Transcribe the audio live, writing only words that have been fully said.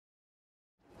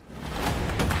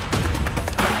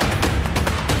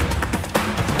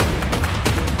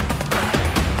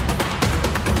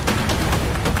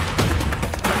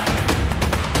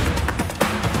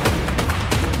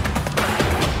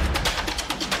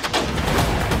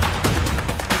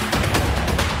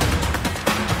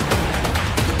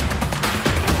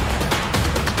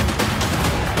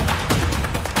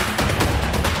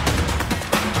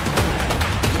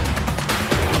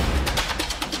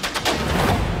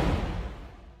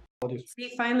apologies.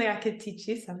 See, finally I could teach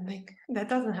you something. That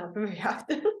doesn't happen very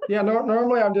often. Yeah,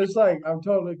 normally I'm just like, I'm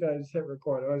totally gonna just hit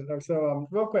record. So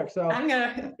real quick, so I'm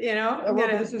gonna, I'm well,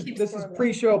 gonna this is keep this is score of that.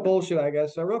 pre-show bullshit, I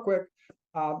guess. So real quick,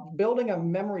 building a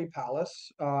memory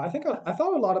palace. I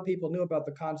thought a lot of people knew about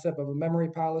the concept of a memory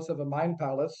palace, of a mind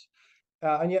palace,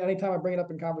 and yet anytime I bring it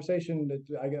up in conversation,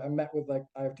 I met with like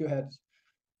I have two heads.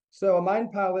 So a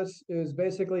mind palace is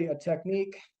basically a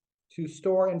technique to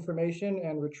store information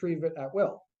and retrieve it at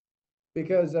will.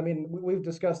 Because I mean, we've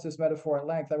discussed this metaphor at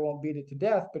length. I won't beat it to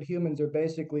death, but humans are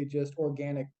basically just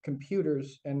organic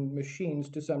computers and machines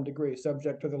to some degree,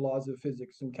 subject to the laws of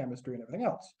physics and chemistry and everything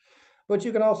else. But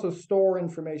you can also store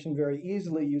information very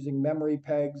easily using memory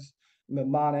pegs,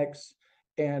 mnemonics,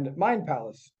 and mind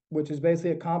palace, which is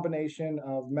basically a combination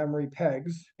of memory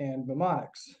pegs and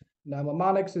mnemonics. Now,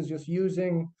 mnemonics is just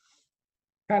using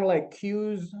kind of like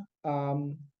cues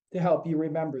to help you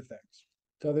remember things.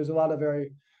 So there's a lot of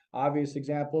very obvious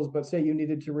examples, but say you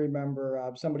needed to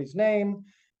remember somebody's name,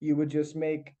 you would just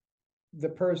make the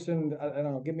person, I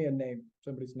don't know, give me a name,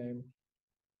 somebody's name.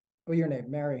 Oh, your name,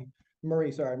 Mary.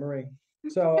 Marie, sorry, Marie.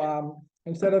 So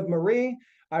instead of Marie,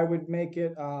 I would make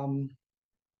it,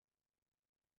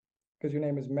 because your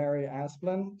name is Mary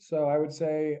Asplin. So I would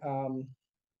say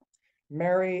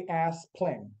Mary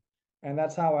Aspling. And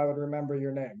that's how I would remember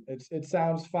your name. It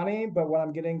sounds funny, but what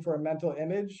I'm getting for a mental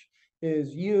image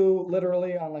is you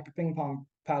literally on like a ping pong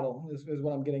paddle is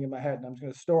what I'm getting in my head. And I'm just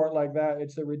going to store it like that.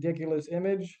 It's a ridiculous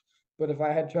image, but if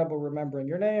I had trouble remembering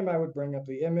your name, I would bring up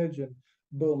the image and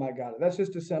boom, I got it. That's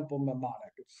just a simple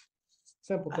mnemonic. It's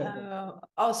simple technique.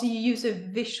 Also, you use a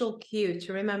visual cue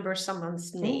to remember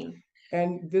someone's name.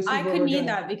 And this is I where could we're need gonna,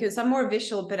 that because I'm more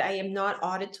visual, but I am not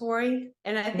auditory.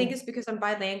 And I think Mhm. it's because I'm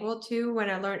bilingual too. When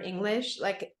I learn English,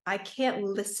 like I can't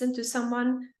listen to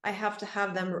someone. I have to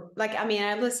have them, like, I mean,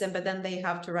 I listen, but then they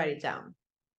have to write it down.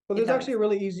 Well, If there's that actually a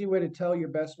really easy way to tell your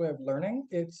best way of learning.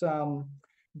 It's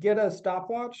get a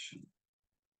stopwatch,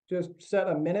 just set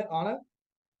a minute on it,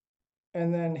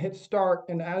 and then hit start.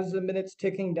 And as the minute's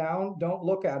ticking down, don't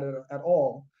look at it at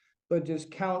all, but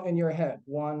just count in your head.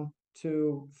 1,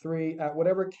 2, 3, at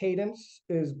whatever cadence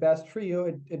is best for you.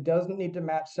 It doesn't need to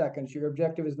match seconds. Your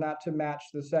objective is not to match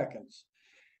the seconds.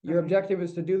 Your Okay. objective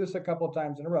is to do this a couple of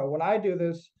times in a row. When I do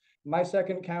this, my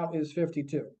second count is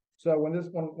 52. So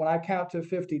when I count to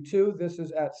 52, this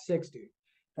is at 60.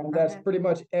 And that's Okay. pretty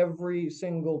much every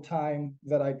single time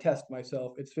that I test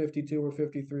myself. It's 52 or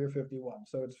 53 or 51.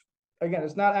 So it's, again,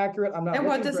 it's not accurate. I'm not And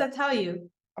what looking does for, that tell you?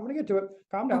 I'm gonna get to it.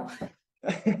 Calm down.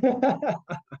 Oh.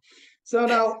 So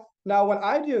now when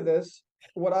I do this,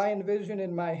 what I envision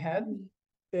in my head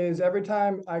is every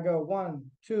time I go 1,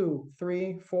 2,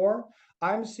 3, 4,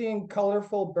 I'm seeing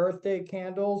colorful birthday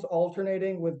candles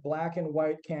alternating with black and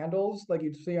white candles like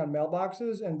you'd see on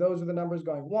mailboxes. And those are the numbers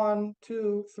going 1,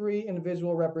 2, 3 in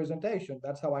visual representation.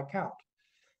 That's how I count.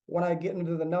 When I get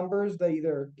into the numbers, they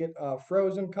either get a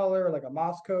frozen color, like a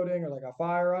moss coating, or like a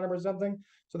fire on them or something.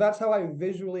 So that's how I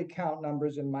visually count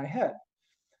numbers in my head.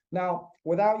 Now,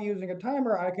 without using a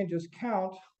timer, I can just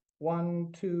count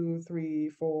 1, 2, 3,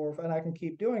 4, and I can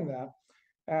keep doing that.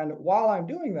 And while I'm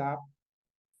doing that,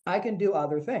 I can do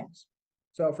other things.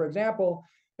 So for example,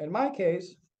 in my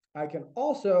case, I can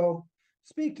also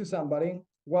speak to somebody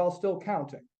while still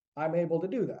counting. I'm able to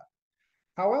do that.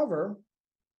 However,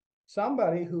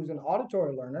 somebody who's an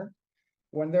auditory learner,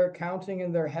 when they're counting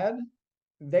in their head,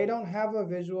 they don't have a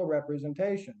visual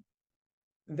representation.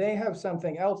 They have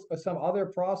something else, some other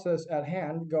process at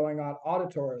hand going on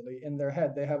auditorily in their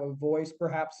head. They have a voice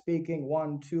perhaps speaking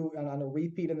 1, 2, and on a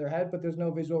repeat in their head, but there's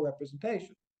no visual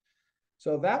representation.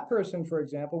 So that person, for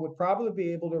example, would probably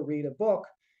be able to read a book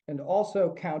and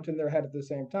also count in their head at the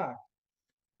same time.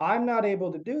 I'm not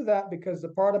able to do that because the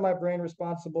part of my brain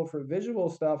responsible for visual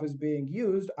stuff is being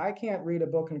used. I can't read a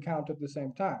book and count at the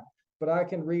same time, but I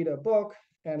can read a book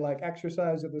and like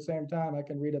exercise at the same time. I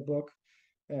can read a book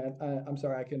and I'm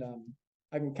sorry, I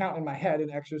can count in my head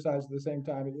and exercise at the same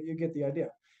time. You get the idea.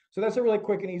 So that's a really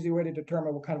quick and easy way to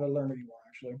determine what kind of a learner you are,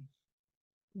 actually.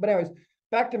 But anyways,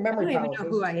 back to I memory don't even know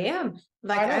palaces. who I am.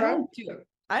 Like I know, right?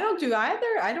 I don't do either.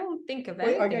 I don't think of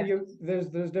Well, anything. again,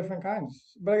 there's different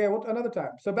kinds. But again, another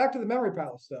time. So back to the memory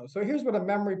palace, though. So here's what a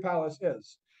memory palace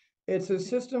is. It's a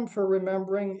system for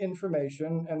remembering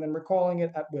information and then recalling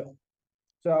it at will.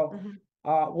 So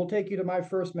we'll take you to my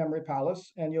first memory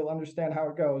palace, and you'll understand how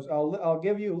it goes. I'll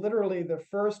give you literally the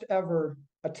first ever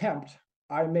attempt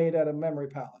I made at a memory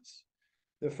palace.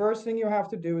 The first thing you have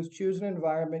to do is choose an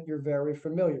environment you're very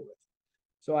familiar with.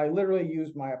 So I literally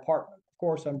used my apartment. Of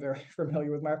course, I'm very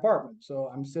familiar with my apartment.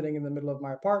 So I'm sitting in the middle of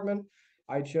my apartment.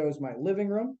 I chose my living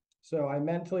room. So I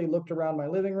mentally looked around my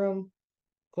living room.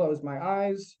 close my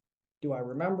eyes. Do I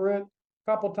remember it?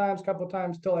 Couple times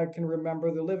till I can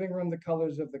remember the living room, the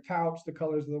colors of the couch, the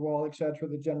colors of the wall, etc.,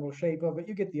 the general shape of it.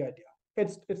 You get the idea.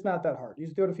 It's not that hard. You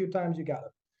just do it a few times, you got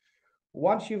it.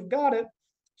 Once you've got it,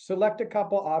 select a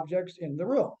couple objects in the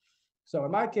room. So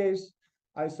in my case,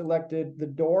 I selected the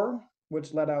door,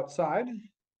 which led outside,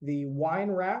 the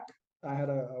wine rack. I had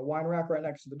a wine rack right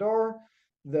next to the door.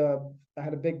 I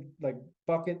had a big like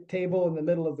bucket table in the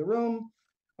middle of the room,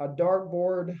 a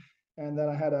dartboard, and then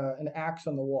I had an axe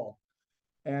on the wall.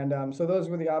 And so those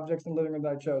were the objects in the living room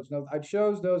that I chose. Now I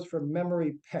chose those for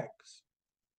memory pegs.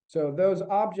 So those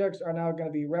objects are now going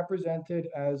to be represented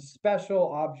as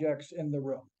special objects in the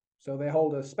room. So they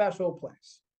hold a special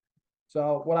place.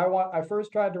 So what I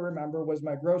first tried to remember was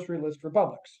my grocery list for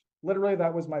Publix. Literally,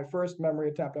 that was my first memory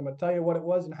attempt. I'm going to tell you what it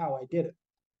was and how I did it.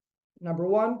 Number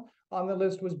one on the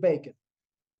list was bacon.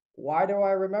 Why do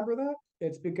I remember that?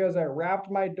 It's because I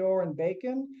wrapped my door in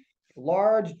bacon,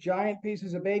 large, giant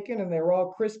pieces of bacon, and they were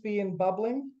all crispy and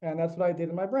bubbling. And that's what I did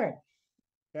in my brain.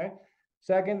 Okay.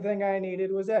 Second thing I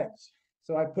needed was eggs.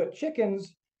 So I put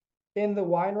chickens in the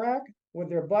wine rack with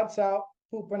their butts out,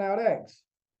 pooping out eggs,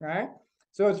 right?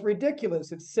 So it's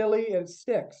ridiculous. It's silly. It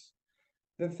sticks.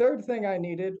 The third thing I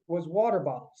needed was water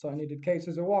bottles. So I needed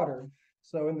cases of water.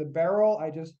 So in the barrel, I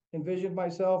just envisioned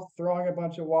myself throwing a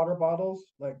bunch of water bottles,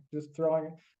 like just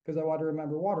throwing, because I wanted to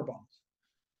remember water bottles.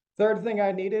 Third thing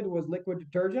I needed was liquid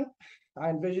detergent. I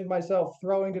envisioned myself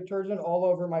throwing detergent all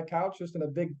over my couch, just in a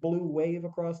big blue wave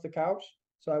across the couch,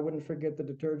 so I wouldn't forget the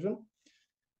detergent.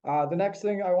 The next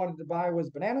thing I wanted to buy was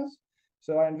bananas.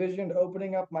 So I envisioned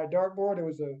opening up my dartboard. It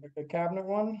was a cabinet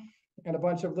one, and a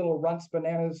bunch of little runts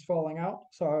bananas falling out,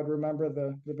 so I would remember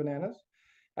the bananas.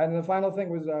 And the final thing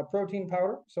was protein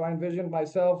powder. So I envisioned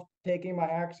myself taking my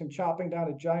axe and chopping down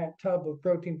a giant tub of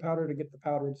protein powder to get the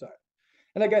powder inside.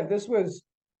 And again, this was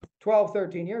 12,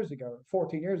 13 years ago,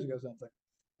 14 years ago, something.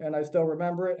 And I still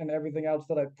remember it and everything else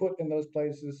that I put in those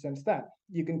places since then.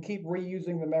 You can keep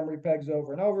reusing the memory pegs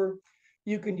over and over.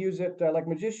 You can use it, like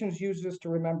magicians use this to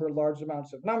remember large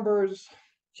amounts of numbers.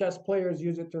 Chess players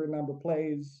use it to remember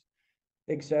plays,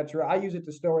 etc. I use it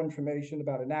to store information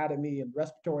about anatomy and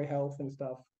respiratory health and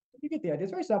stuff. You get the idea.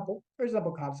 It's very simple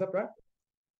concept, right?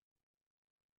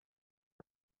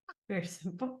 Very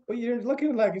simple. Well, you're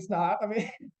looking like it's not. I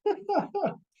mean,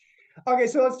 okay,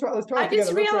 so let's try I it together.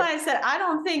 just realized that I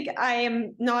don't think I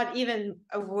am not even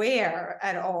aware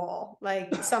at all.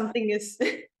 Like something is,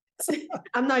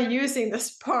 I'm not using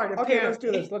this part. Okay, let's do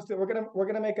apparently. this. Let's do. We're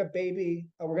gonna make a baby.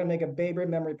 We're gonna make a baby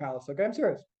memory palace. Okay, I'm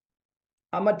serious.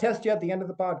 I'm gonna test you at the end of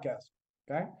the podcast.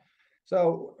 Okay,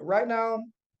 so right now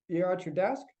you're at your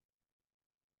desk.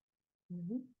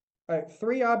 Mhm. All right,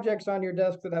 3 objects on your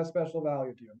desk that have special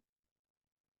value to you.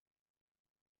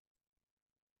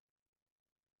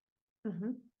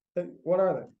 Mhm. What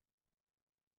are they?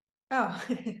 Oh,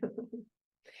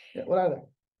 Yeah, what are they?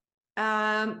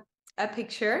 a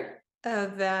picture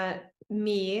of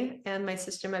me and my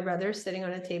sister, and my brother sitting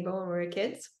on a table when we were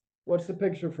kids. What's the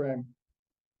picture frame?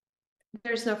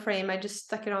 There's no frame. I just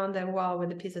stuck it on the wall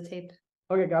with a piece of tape.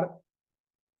 Okay, got it.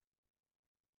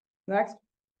 Next.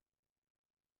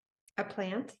 A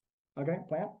plant. Okay,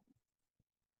 plant.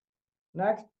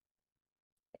 Next.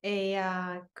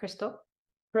 A crystal.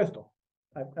 Crystal.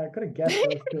 I could have guessed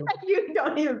those 2. You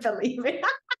don't even believe it.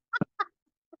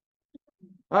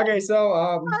 Okay,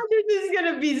 so This is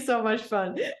gonna be so much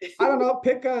fun. I don't know.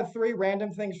 Pick 3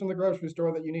 random things from the grocery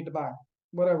store that you need to buy.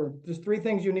 Whatever. Just 3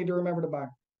 things you need to remember to buy.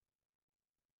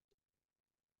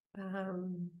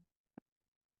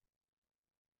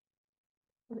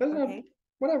 Okay.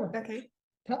 Whatever. Okay.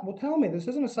 Well, tell me. This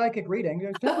isn't a psychic reading.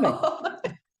 Just tell me.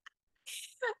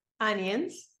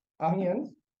 Onions. Onions,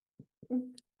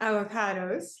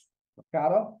 Avocados.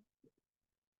 avocado,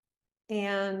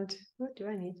 And what do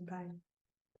I need to buy?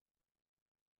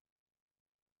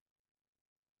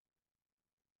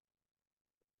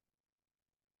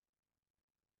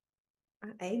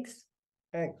 Eggs.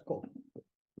 eggs. Cool.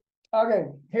 Okay,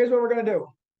 here's what we're gonna do.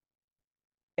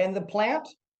 In the plant,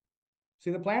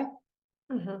 see the plant?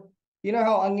 Mhm. You know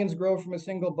how onions grow from a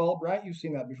single bulb, right? You've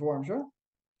seen that before, I'm sure.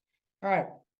 All right.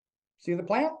 See the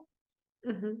plant?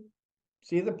 Mhm.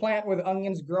 See the plant with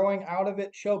onions growing out of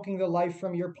it, choking the life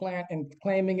from your plant and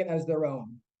claiming it as their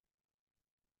own.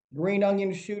 Green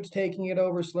onion shoots taking it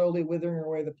over, slowly withering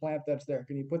away the plant that's there.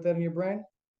 Can you put that in your brain?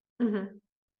 Mhm.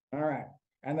 All right.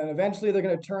 And then eventually they're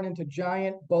going to turn into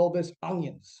giant bulbous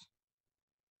onions.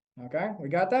 Okay, we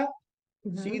got that?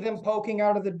 See Mhm. them poking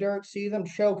out of the dirt, see them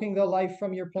choking the life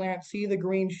from your plant, see the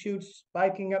green shoots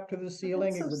spiking up to the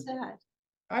ceiling. That's so sad.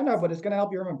 I know, but it's going to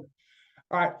help you remember.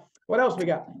 All right, what else we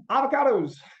got?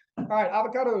 Avocados. All right,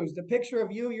 avocados, the picture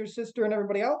of you, your sister, and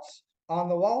everybody else on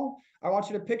the wall. I want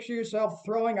you to picture yourself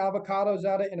throwing avocados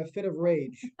at it in a fit of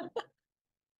rage.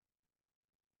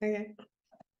 Okay.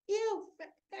 You.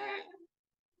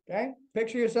 Okay,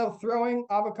 picture yourself throwing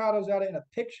avocados at it in a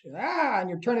picture. And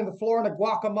you're turning the floor into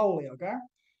guacamole, okay?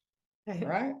 All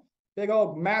right, big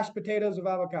old mashed potatoes of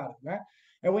avocado, right?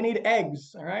 And we need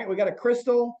eggs, all right? We got a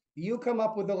crystal. You come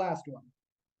up with the last one.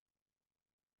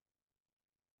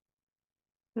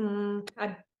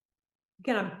 I'm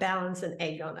gonna balance an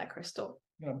egg on that crystal.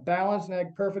 You're gonna balance an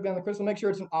egg perfectly on the crystal. Make sure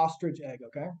it's an ostrich egg,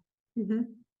 okay? Mm-hmm.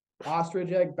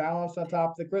 Ostrich egg balanced on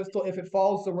top of the crystal. If it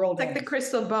falls, the world It's like the ends.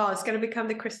 crystal ball. It's gonna become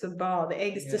the crystal ball. The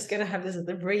egg is Yes. just gonna have this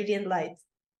radiant light.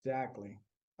 Exactly.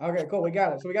 Okay, cool. We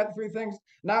got it. So we got the three things.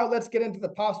 Now let's get into the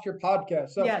posture podcast.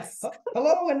 So Yes.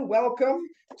 hello and welcome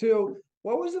to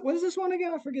what was it? What is this one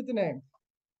again? I forget the name.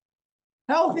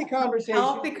 Healthy conversation.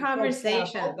 Healthy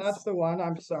conversations. That's the one.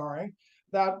 I'm sorry.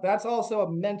 That's also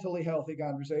a mentally healthy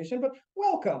conversation. But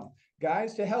welcome,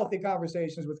 guys, to Healthy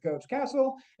Conversations with Coach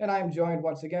Castle. And I'm joined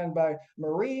once again by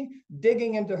Marie,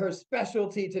 digging into her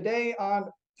specialty today on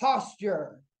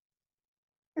posture.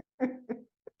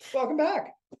 Welcome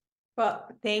back. Well,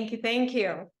 thank you, thank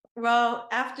you. Well,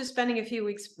 after spending a few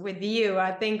weeks with you,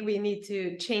 I think we need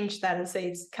to change that and say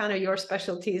it's kind of your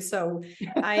specialty. So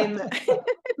I'm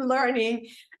learning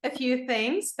a few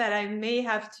things that I may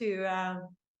have to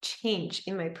change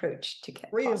in my approach to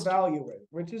get posture. Reevaluate,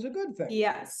 which is a good thing.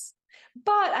 Yes.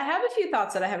 But I have a few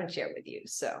thoughts that I haven't shared with you.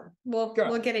 So we'll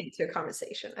get into a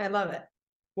conversation. I love it.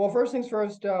 Well, first things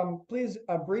first, please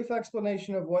a brief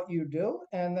explanation of what you do,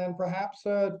 and then perhaps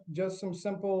just some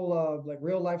simple like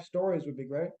real life stories would be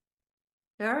great.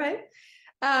 All right.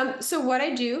 So what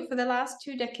I do for the last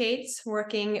 2 decades,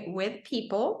 working with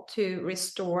people to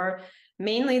restore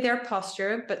mainly their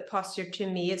posture, but posture to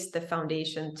me is the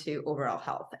foundation to overall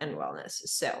health and wellness.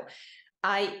 So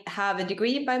I have a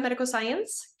degree in biomedical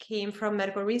science, came from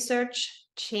medical research,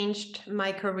 changed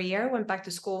my career, went back to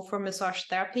school for massage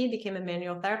therapy, became a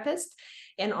manual therapist,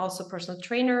 and also personal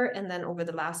trainer. And then over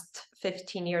the last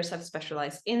 15 years, I've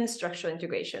specialized in structural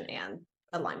integration and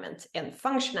alignment and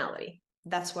functionality.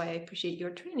 That's why I appreciate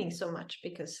your training so much,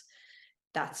 because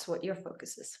that's what your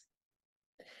focus is.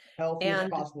 Healthiest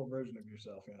possible version of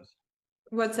yourself, yes.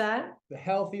 What's that? The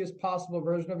healthiest possible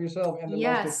version of yourself and the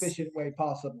most efficient way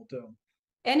possible too.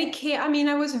 And it can't, I mean,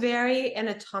 I was very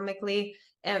anatomically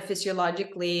and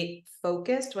physiologically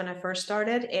focused when I first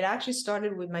started. It actually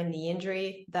started with my knee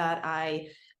injury that I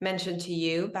mentioned to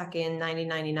you back in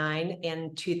 1999.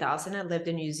 In 2000, I lived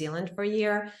in New Zealand for a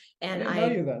year. And I didn't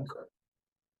know you then.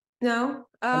 No?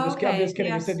 I'm just kidding. Yes.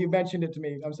 You said you mentioned it to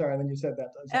me. I'm sorry. And then you said that.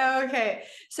 Oh, okay.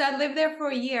 So I lived there for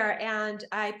a year and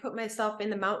I put myself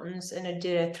in the mountains and I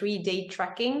did a 3-day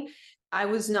trekking. I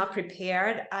was not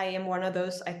prepared. I am one of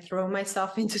those, I throw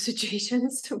myself into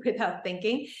situations without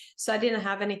thinking. So I didn't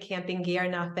have any camping gear,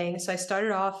 nothing. So I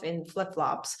started off in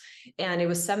flip-flops and it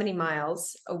was 70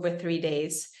 miles over 3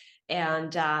 days.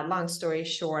 And long story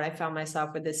short, I found myself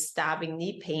with this stabbing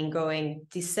knee pain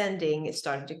descending. It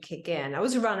started to kick in. I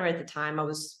was a runner at the time. I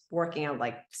was working out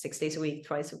like 6 days a week,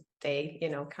 twice a day,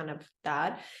 kind of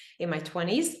that in my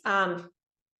 20s.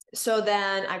 So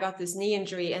then I got this knee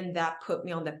injury and that put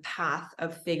me on the path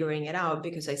of figuring it out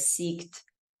because I sought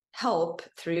help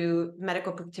through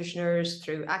medical practitioners,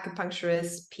 through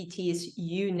acupuncturists, PTs,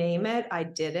 you name it. I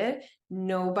did it.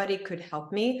 Nobody could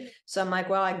help me. So I'm like,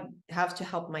 well, I have to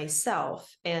help myself.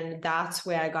 And that's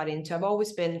where I got into. I've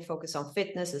always been focused on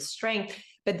fitness and strength,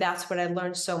 but that's what I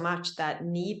learned so much, that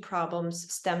knee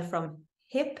problems stem from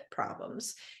hip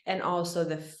problems and also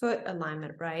the foot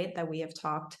alignment, right? That we have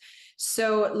talked.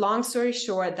 So long story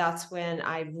short, that's when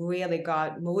I really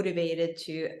got motivated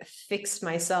to fix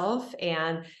myself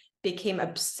and became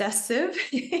obsessive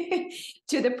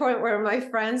to the point where my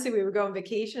friends, if we would go on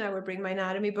vacation, I would bring my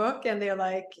anatomy book and they're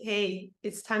like, hey,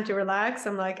 it's time to relax.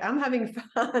 I'm like, I'm having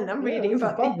fun. I'm reading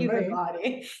about the human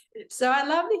body. So I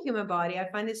love the human body. I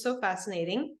find it so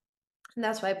fascinating. And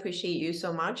that's why I appreciate you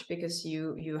so much, because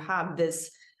you have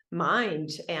this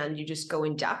mind and you just go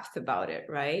in depth about it,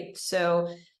 right?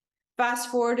 So fast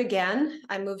forward again,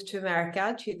 I moved to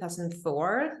America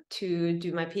 2004 to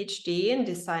do my PhD and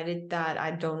decided that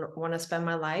I don't want to spend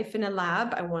my life in a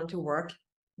lab. I want to work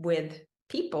with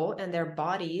people and their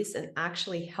bodies and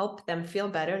actually help them feel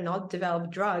better, not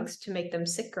develop drugs to make them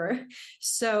sicker.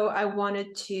 So I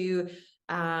wanted to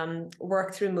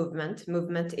work through movement.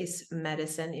 Movement is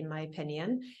medicine, in my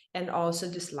opinion, and also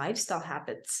just lifestyle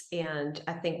habits. And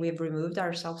I think we've removed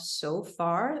ourselves so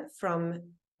far from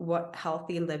what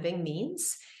healthy living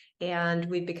means. and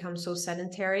we've become so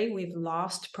sedentary. We've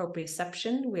lost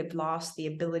proprioception. We've lost the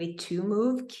ability to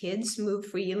move. Kids move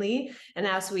freely. And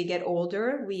as we get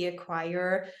older, we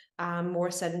acquire more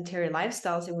sedentary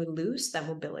lifestyles and we lose that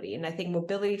mobility. And I think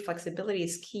mobility, flexibility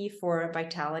is key for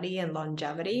vitality and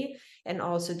longevity, and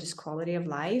also just quality of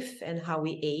life and how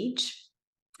we age.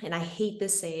 And I hate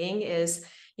this saying is,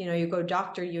 you go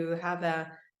doctor, you have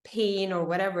a pain or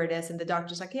whatever it is, and the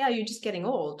doctor's like, yeah, you're just getting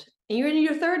old. And you're in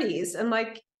your 30s. I'm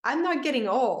like, I'm not getting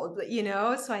old,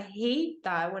 So I hate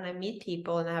that when I meet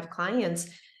people and I have clients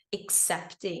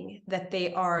accepting that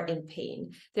they are in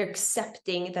pain. They're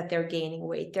accepting that they're gaining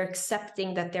weight. They're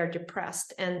accepting that they're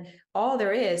depressed. And all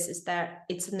there is that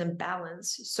it's an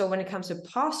imbalance. So when it comes to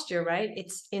posture, right,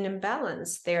 it's an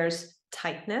imbalance. There's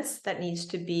tightness that needs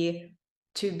to be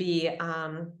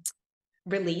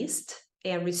released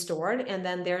and restored, and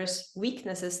then there's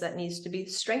weaknesses that needs to be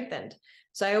strengthened.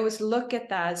 So I always look at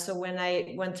that. So when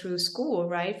I went through school,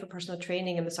 right, for personal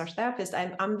training and massage therapist,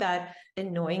 I'm that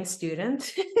annoying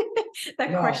student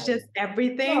that questions No,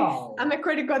 everything. I'm no, a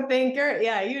critical thinker.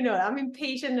 Yeah, I'm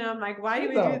impatient, and I'm like, why do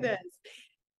we do no. this?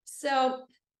 So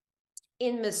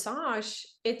in massage,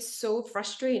 it's so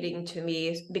frustrating to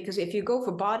me because if you go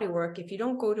for body work, if you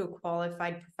don't go to a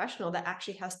qualified professional that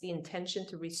actually has the intention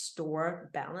to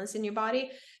restore balance in your body,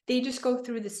 they just go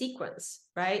through the sequence,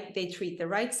 right? They treat the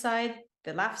right side,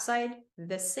 the left side,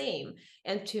 the same.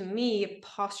 And to me,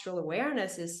 postural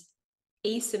awareness is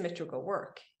asymmetrical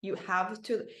work. You have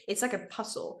to, it's like a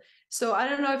puzzle. So I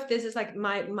don't know if this is like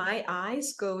my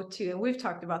eyes go to, and we've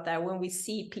talked about that when we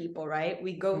see people, right?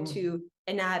 We go to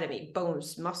anatomy,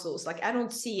 bones, muscles. Like I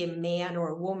don't see a man or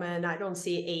a woman. I don't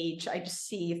see age. I just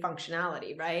see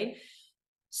functionality, right?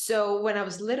 So when I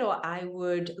was little, I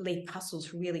would lay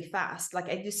puzzles really fast. Like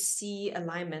I just see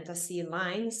alignment. I see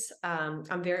lines.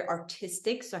 I'm very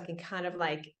artistic, so I can kind of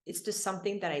like, it's just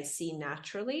something that I see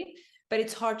naturally, but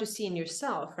it's hard to see in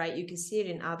yourself, right? You can see it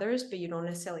in others, but you don't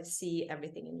necessarily see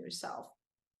everything in yourself.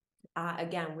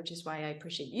 Again, which is why I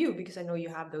appreciate you, because I know you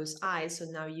have those eyes. So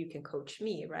now you can coach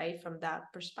me, right? From that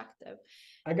perspective.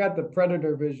 I got the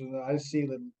predator vision. I see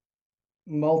the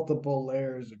multiple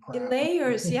layers of crap.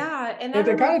 Layers, yeah. And I It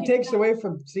don't know kind if of you, takes away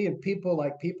from seeing people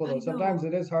like people, I though. Sometimes know.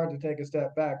 it is hard to take a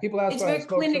step back. People ask It's why I very smoke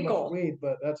so much clinical. weed,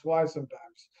 but that's why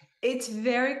sometimes. It's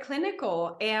very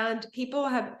clinical. And people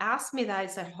have asked me that,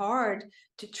 is it hard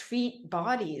to treat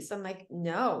bodies? I'm like,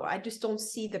 no, I just don't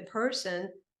see the person.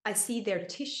 I see their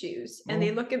tissues. And they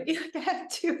Mm. look at me like I have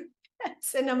two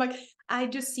heads. And I'm like, I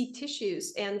just see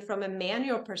tissues. And from a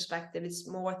manual perspective, it's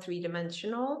more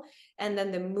three-dimensional. And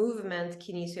then the movement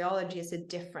kinesiology is a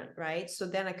different, right? So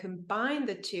then I combine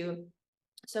the two.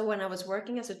 So when I was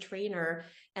working as a trainer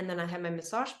and then I had my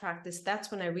massage practice,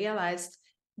 that's when I realized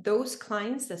those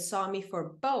clients that saw me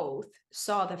for both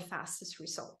saw the fastest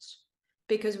results.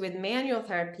 Because with manual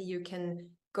therapy, you can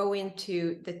go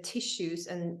into the tissues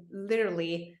and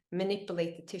literally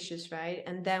manipulate the tissues, right?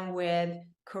 And then with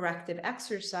corrective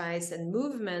exercise and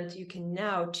movement, you can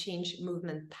now change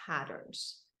movement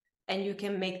patterns and you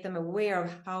can make them aware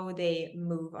of how they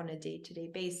move on a day-to-day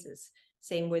basis.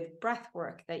 Same with breath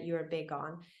work that you're big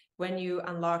on. When you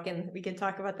unlock, and we can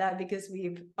talk about that because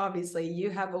we've obviously, you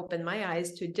have opened my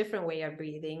eyes to a different way of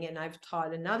breathing and I've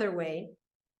taught another way.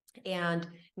 And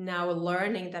now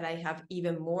learning that I have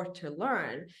even more to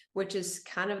learn, which is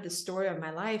kind of the story of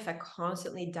my life. I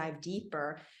constantly dive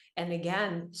deeper. And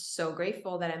again, so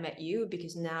grateful that I met you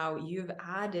because now you've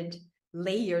added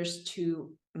layers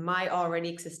to my already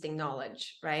existing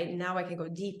knowledge, right? Now I can go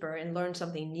deeper and learn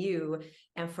something new.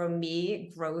 And for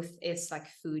me, growth is like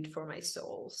food for my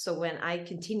soul. So when I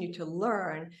continue to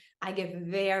learn, I get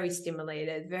very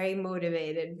stimulated, very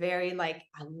motivated, very like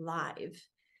alive.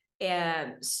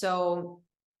 And so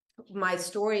my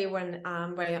story when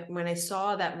I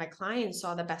saw that my clients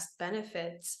saw the best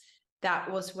benefits,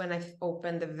 that was when I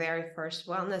opened the very first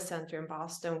wellness center in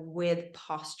Boston with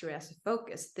posture as a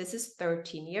focus. This is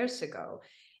 13 years ago.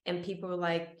 And people were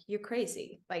like, you're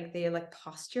crazy. Like they're like,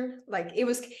 posture. Like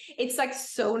it's like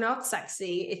so not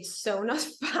sexy. It's so not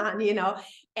fun.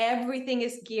 Everything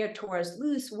is geared towards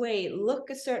lose weight,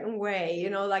 look a certain way,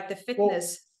 like the Well,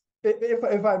 fitness.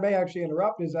 if I may actually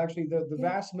interrupt, is actually the Yeah.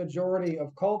 vast majority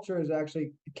of culture is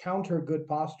actually counter good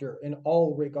posture in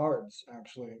all regards,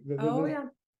 actually. Oh yeah.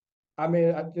 I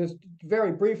mean, just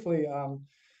very briefly,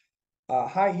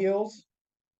 high heels,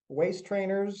 waist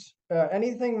trainers,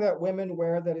 anything that women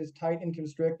wear that is tight and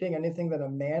constricting, anything that a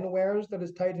man wears that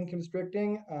is tight and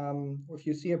constricting. If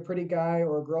you see a pretty guy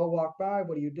or a girl walk by,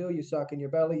 what do? You suck in your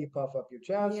belly, you puff up your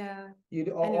chest. Yeah. You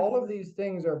do, I all know. of these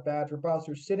things are bad for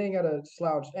posture. Sitting at a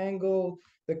slouched angle,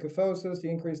 the kyphosis, the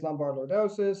increased lumbar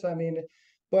lordosis. I mean,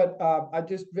 But I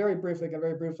just very briefly,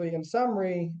 in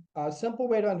summary, a simple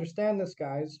way to understand this,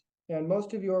 guys, and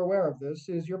most of you are aware of this,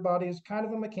 is your body is kind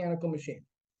of a mechanical machine.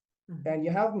 And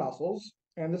you have muscles,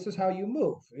 and this is how you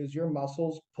move, is your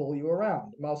muscles pull you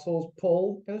around. Muscles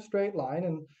pull in a straight line,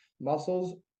 and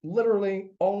muscles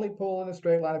literally only pull in a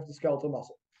straight line if it's a skeletal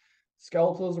muscle.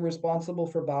 Skeletals are responsible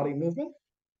for body movement.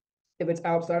 If it's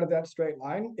outside of that straight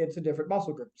line, it's a different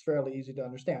muscle group. It's fairly easy to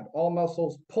understand. All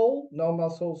muscles pull, no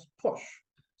muscles push.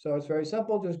 So it's very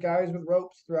simple, just guys with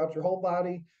ropes throughout your whole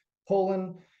body,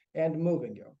 pulling and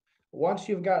moving you. Once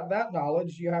you've got that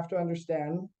knowledge, you have to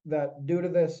understand that due to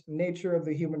this nature of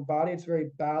the human body, it's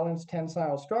very balanced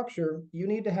tensile structure, you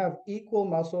need to have equal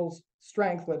muscle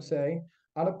strength, let's say,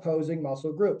 on opposing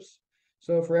muscle groups.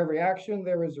 So for every action,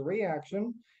 there is a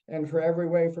reaction. And for every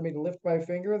way for me to lift my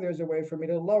finger, there's a way for me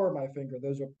to lower my finger.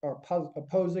 Those are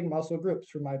opposing muscle groups.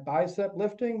 For my bicep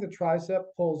lifting, the tricep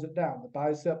pulls it down. The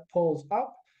bicep pulls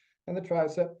up and the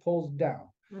tricep pulls down.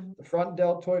 The front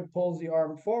deltoid pulls the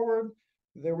arm forward.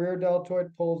 The rear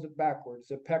deltoid pulls it backwards.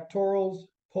 The pectorals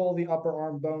pull the upper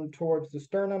arm bone towards the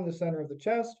sternum, the center of the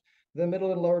chest. The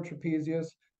middle and lower trapezius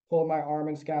pull my arm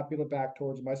and scapula back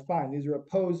towards my spine. These are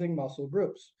opposing muscle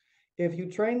groups. If you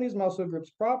train these muscle groups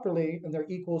properly and they're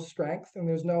equal strength and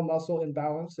there's no muscle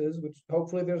imbalances, which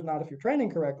hopefully there's not if you're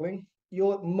training correctly,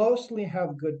 you'll mostly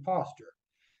have good posture.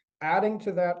 Adding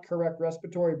to that correct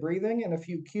respiratory breathing and a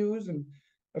few cues and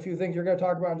a few things you're going to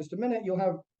talk about in just a minute, you'll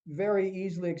have very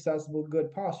easily accessible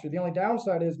good posture. The only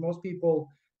downside is most people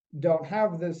don't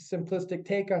have this simplistic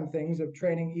take on things of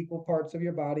training equal parts of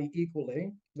your body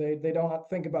equally. They don't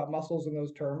think about muscles in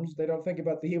those terms. They don't think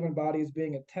about the human body as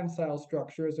being a tensile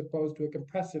structure as opposed to a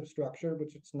compressive structure,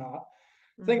 which it's not.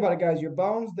 Think about it, guys. Your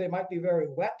bones, they might be very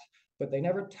wet, but they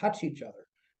never touch each other.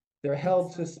 They're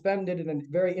held suspended in a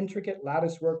very intricate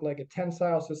lattice work like a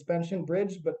tensile suspension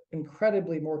bridge, but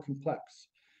incredibly more complex.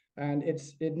 And it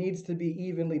needs to be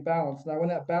evenly balanced. Now, when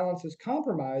that balance is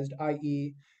compromised,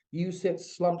 i.e., you sit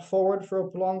slumped forward for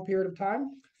a prolonged period of time,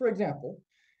 for example,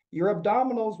 your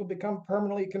abdominals will become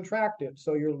permanently contracted.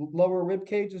 So your lower rib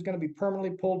cage is going to be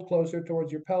permanently pulled closer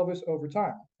towards your pelvis over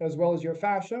time, as well as your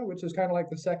fascia, which is kind of like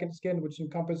the second skin, which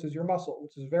encompasses your muscle,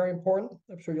 which is very important.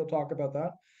 I'm sure you'll talk about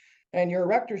that. And your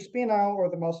erector spinae, or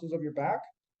the muscles of your back,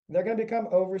 they're going to become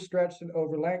overstretched and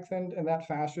over lengthened, and that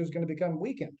fascia is going to become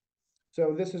weakened.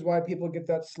 So this is why people get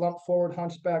that slump forward,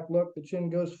 hunchback look, the chin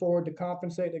goes forward to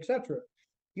compensate, etc.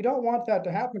 You don't want that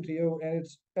to happen to you, and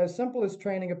it's as simple as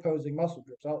training opposing muscle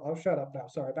groups. I'll shut up now.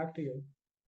 Sorry, back to you.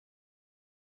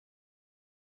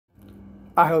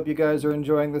 I hope you guys are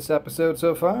enjoying this episode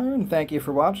so far, and thank you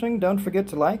for watching. Don't forget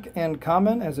to like and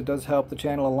comment, as it does help the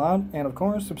channel a lot, and of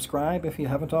course, subscribe if you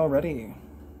haven't already.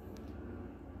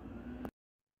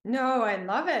 No, I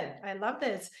love it. I love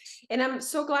this. And I'm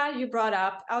so glad you brought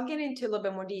up, I'll get into a little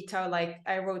bit more detail. Like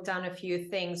I wrote down a few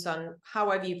things on how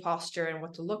I view posture and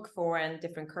what to look for and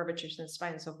different curvatures in the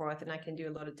spine and so forth. And I can do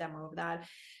a little demo of that.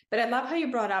 But I love how you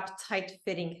brought up tight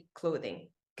fitting clothing,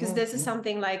 because this is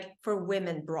something like for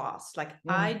women bras. Like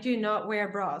I do not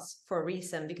wear bras for a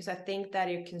reason, because I think that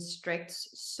it constricts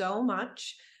so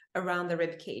much around the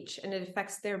rib cage and it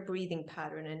affects their breathing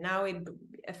pattern. And now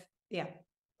yeah.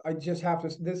 I just have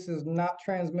to, this is not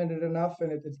transmitted enough,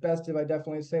 and it's best if I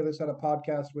definitely say this on a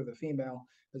podcast with a female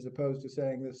as opposed to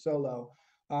saying this solo.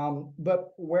 But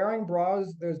wearing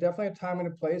bras, there's definitely a time and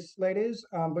a place, ladies,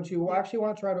 but you actually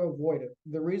want to try to avoid it.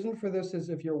 The reason for this is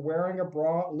if you're wearing a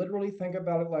bra, literally think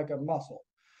about it like a muscle.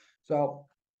 So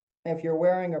if you're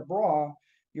wearing a bra,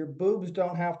 your boobs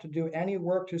don't have to do any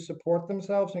work to support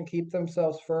themselves and keep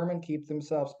themselves firm and keep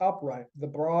themselves upright. The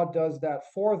bra does that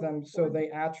for them, so they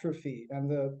atrophy.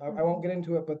 And I won't get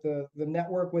into it, but the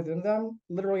network within them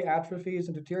literally atrophies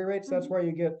and deteriorates. That's where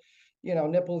you get,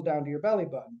 nipples down to your belly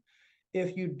button.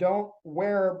 If you don't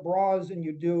wear bras and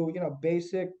you do,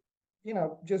 basic,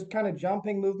 just kind of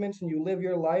jumping movements and you live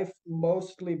your life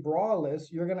mostly braless,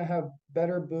 you're going to have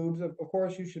better boobs. Of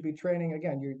course, you should be training,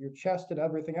 again, your chest and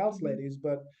everything else, ladies,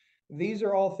 but these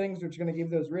are all things that are going to give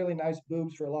those really nice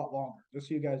boobs for a lot longer, just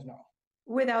so you guys know.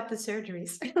 Without the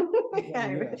surgeries.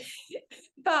 Yes.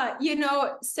 But,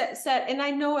 and I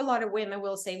know a lot of women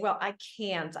will say, well, I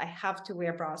can't, I have to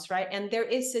wear bras, right? And there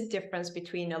is a difference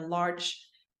between a large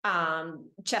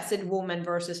chested woman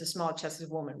versus a small chested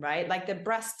woman, right? Like the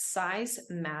breast size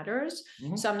matters.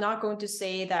 So I'm not going to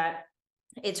say that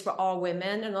it's for all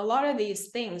women. And a lot of these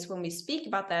things, when we speak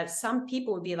about that, some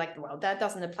people would be like, well, that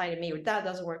doesn't apply to me, or that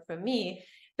doesn't work for me.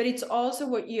 But it's also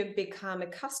what you've become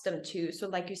accustomed to. So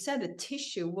like you said, the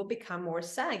tissue will become more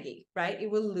saggy, right?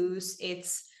 It will lose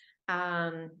its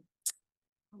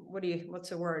what's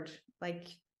the word? Like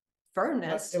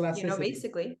firmness, Elasticity.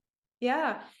 basically.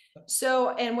 Yeah.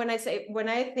 So, and when I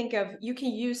think of, you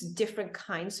can use different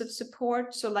kinds of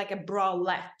support. So like a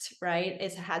bralette, right?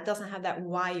 Doesn't have that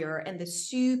wire and the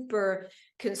super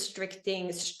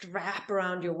constricting strap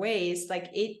around your waist. Like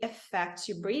it affects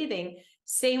your breathing.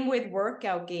 Same with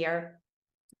workout gear.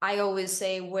 I always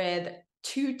say with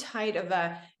too tight of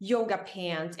a yoga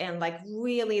pant and like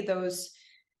really those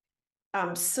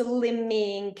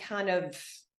slimming kind of,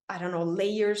 I don't know,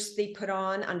 layers they put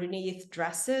on underneath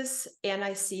dresses. And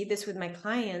I see this with my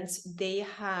clients. They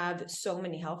have so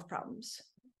many health problems.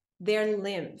 Their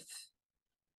lymph,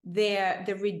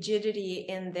 the rigidity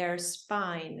in their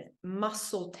spine,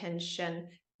 muscle tension,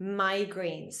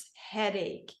 migraines,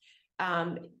 headache,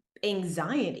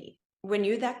 anxiety. When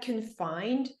you're that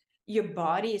confined, your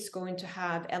body is going to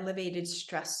have elevated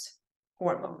stress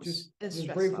hormones.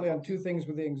 Just briefly on two things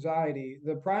with the anxiety.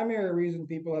 The primary reason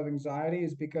people have anxiety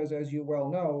is because, as you well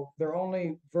know, they're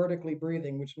only vertically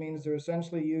breathing, which means they're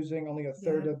essentially using only a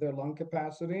third of their lung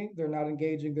capacity. They're not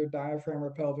engaging their diaphragm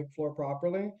or pelvic floor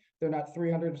properly. They're not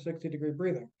 360-degree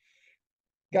breathing.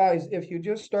 Guys, if you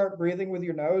just start breathing with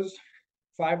your nose,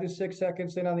 5 to 6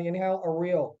 seconds in on the inhale, a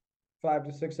real 5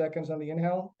 to 6 seconds on the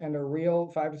inhale, and a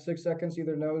real 5 to 6 seconds,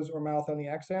 either nose or mouth on the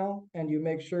exhale. And you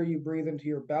make sure you breathe into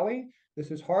your belly. This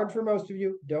is hard for most of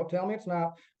you. Don't tell me it's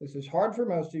not. This is hard for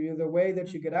most of you. The way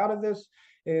that you get out of this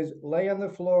is lay on the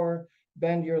floor,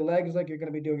 bend your legs like you're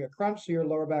going to be doing a crunch, so your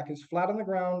lower back is flat on the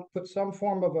ground. Put some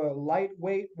form of a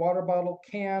lightweight water bottle,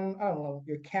 can, I don't know,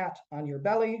 your cat on your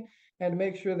belly, and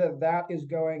make sure that that is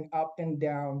going up and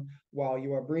down while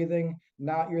you are breathing,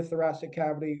 not your thoracic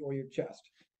cavity or your chest.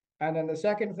 And then the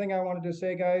second thing I wanted to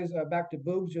say, guys, back to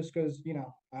boobs, just because,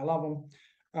 I love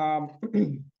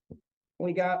them.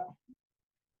 We got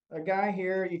a guy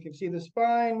here. You can see the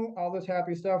spine, all this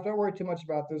happy stuff. Don't worry too much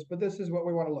about this, but this is what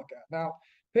we want to look at. Now,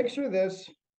 picture this,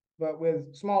 but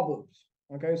with small boobs.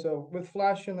 Okay, so with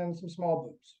flesh and then some small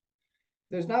boobs.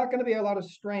 There's not going to be a lot of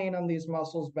strain on these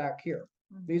muscles back here.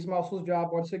 These muscles' job,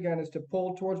 once again, is to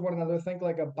pull towards one another. Think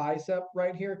like a bicep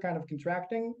right here, kind of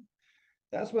contracting.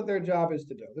 That's what their job is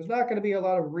to do. There's not going to be a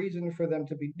lot of reason for them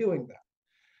to be doing that.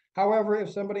 However, if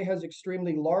somebody has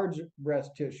extremely large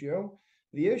breast tissue,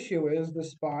 the issue is the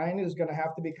spine is going to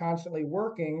have to be constantly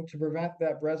working to prevent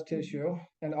that breast tissue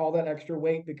and all that extra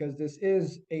weight, because this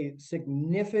is a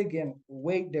significant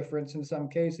weight difference in some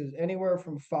cases, anywhere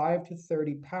from 5 to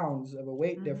 30 pounds of a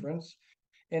weight difference.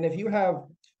 And if you have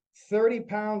 30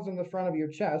 pounds in the front of your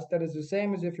chest, that is the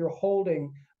same as if you're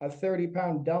holding a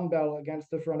 30-pound dumbbell against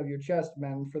the front of your chest,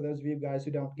 men, for those of you guys who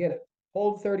don't get it.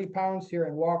 Hold 30 pounds here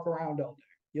and walk around all day.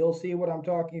 You'll see what I'm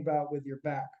talking about with your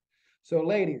back. So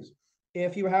ladies,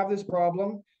 if you have this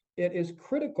problem, it is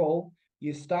critical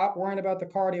you stop worrying about the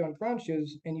cardio and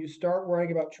crunches and you start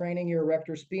worrying about training your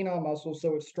erector spinae muscle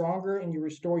so it's stronger and you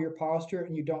restore your posture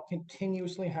and you don't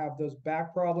continuously have those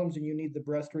back problems and you need the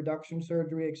breast reduction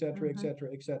surgery, et cetera, et cetera,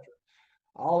 et cetera.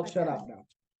 I'll shut up now.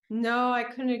 No, I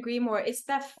couldn't agree more. It's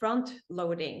that front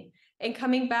loading and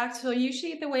coming back. So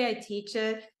usually the way I teach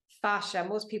it, fascia,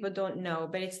 most people don't know,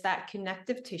 but it's that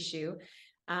connective tissue.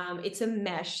 It's a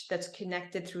mesh that's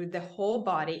connected through the whole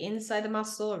body, inside the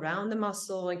muscle, around the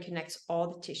muscle, and connects all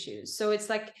the tissues. So it's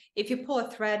like if you pull a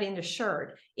thread in the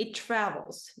shirt, it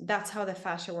travels. That's how the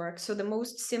fascia works. So the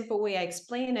most simple way I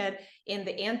explain it, in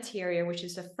the anterior, which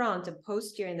is the front, and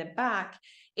posterior in the back,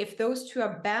 if those two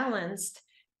are balanced,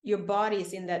 your body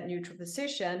is in that neutral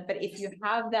position. But if you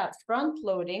have that front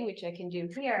loading, which I can do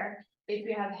here, if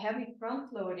you have heavy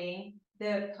front loading,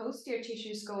 the posterior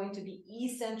tissue is going to be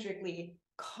eccentrically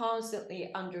constantly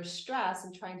under stress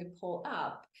and trying to pull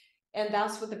up. And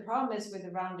that's what the problem is with the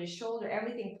rounded shoulder.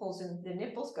 Everything pulls and the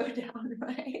nipples go down,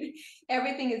 right?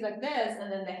 Everything is like this,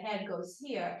 and then the head goes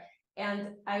here. And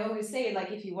I always say, like,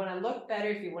 if you want to look better,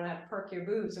 if you want to perk your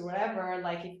boobs or whatever,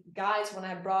 like if guys want to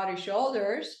have broader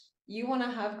shoulders, you want to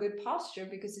have good posture,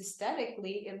 because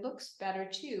aesthetically it looks better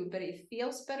too, but it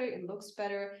feels better, it looks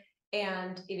better,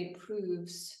 and it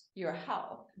improves your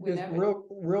health. Just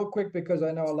real quick, because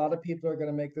I know a lot of people are going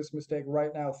to make this mistake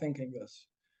right now thinking this.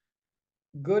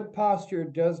 Good posture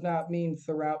does not mean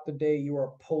throughout the day you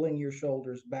are pulling your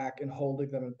shoulders back and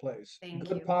holding them in place.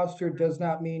 Good posture does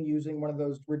not mean using one of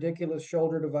those ridiculous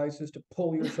shoulder devices to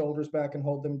pull your shoulders back and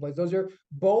hold them in place. Those are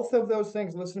both of those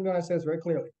things. Listen to me when I say this very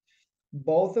clearly.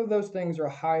 Both of those things are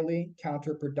highly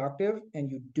counterproductive, and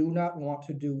you do not want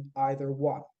to do either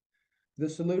one. The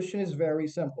solution is very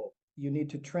simple. You need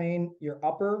to train your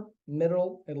upper,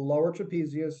 middle, and lower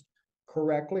trapezius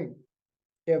correctly.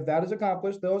 If that is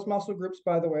accomplished, those muscle groups,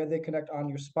 by the way, they connect on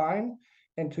your spine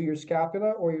and to your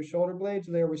scapula or your shoulder blades.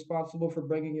 They are responsible for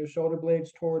bringing your shoulder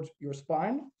blades towards your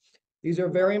spine. These are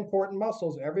very important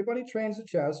muscles. Everybody trains the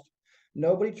chest.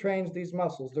 Nobody trains these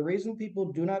muscles. The reason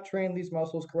people do not train these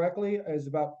muscles correctly is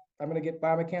about, I'm going to get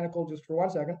biomechanical just for 1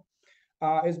 second,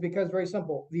 is because very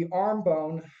simple. The arm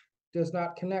bone does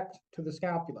not connect to the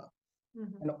scapula.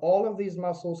 Mhm. And all of these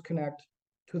muscles connect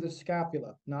to the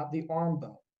scapula, not the arm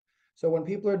bone. So when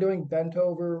people are doing bent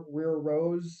over rear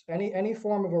rows, any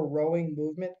form of a rowing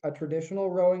movement, a traditional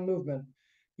rowing movement,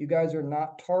 you guys are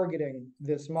not targeting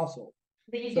this muscle.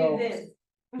 They do So this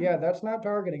yeah, that's not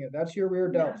targeting it. That's your rear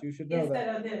Yeah, delts. You should know that.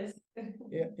 instead of this.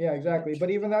 Yeah, exactly. But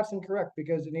even that's incorrect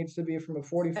because it needs to be from a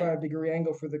 45-degree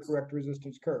angle for the correct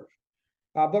resistance curve.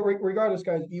 But regardless,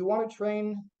 guys, you want to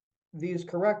train these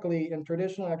correctly, and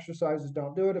traditional exercises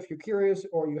don't do it. If you're curious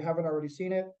or you haven't already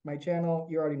seen it, my channel,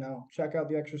 you already know. Check out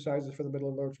the exercises for the middle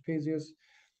and lower trapezius.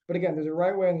 But again, there's a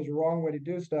right way and there's a wrong way to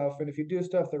do stuff. And if you do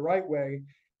stuff the right way,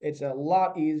 it's a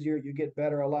lot easier. You get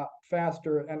better a lot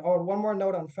faster. And oh, one more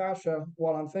note on fascia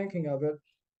while I'm thinking of it.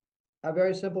 A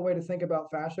very simple way to think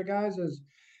about fascia, guys, is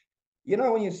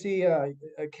when you see a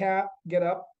cat get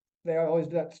up, they always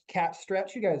do that cat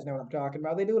stretch. You guys know what I'm talking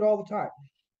about. They do it all the time.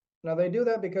 Now, they do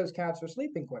that because cats are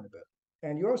sleeping quite a bit,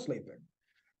 and you're sleeping.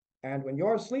 And when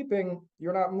you're sleeping,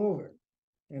 you're not moving.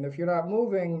 And if you're not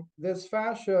moving, this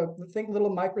fascia, think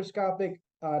little microscopic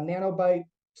nanobite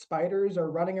spiders are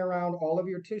running around all of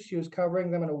your tissues, covering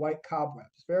them in a white cobweb.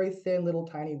 It's very thin, little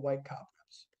tiny white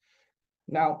cobwebs.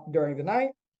 Now, during the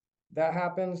night, that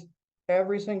happens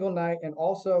every single night, and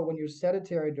also when you're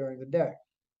sedentary during the day.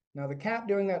 Now, the cat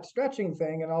doing that stretching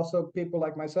thing, and also people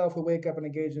like myself who wake up and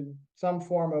engage in some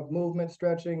form of movement,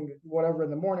 stretching, whatever in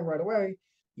the morning right away,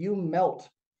 you melt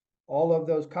all of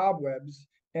those cobwebs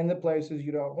in the places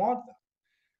you don't want them.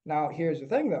 Now, here's the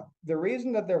thing though. The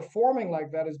reason that they're forming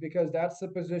like that is because that's the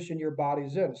position your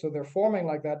body's in. So they're forming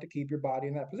like that to keep your body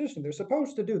in that position. They're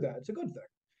supposed to do that. It's a good thing.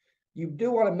 You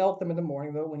do want to melt them in the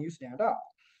morning though when you stand up.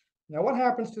 Now, what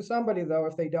happens to somebody though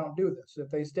if they don't do this?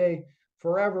 If they stay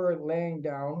forever laying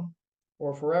down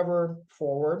or forever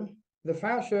forward, the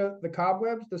fascia, the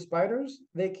cobwebs, the spiders,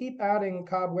 they keep adding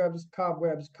cobwebs,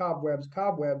 cobwebs, cobwebs,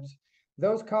 cobwebs.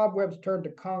 Those cobwebs turn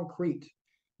to concrete.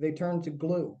 They turn to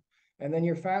glue. And then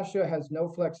your fascia has no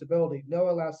flexibility, no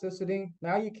elasticity.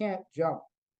 Now you can't jump.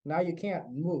 Now you can't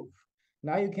move.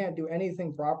 Now you can't do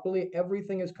anything properly.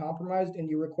 Everything is compromised, and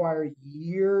you require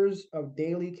years of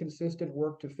daily consistent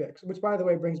work to fix. Which, by the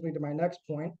way, brings me to my next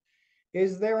point.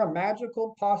 Is there a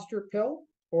magical posture pill,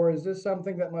 or is this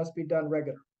something that must be done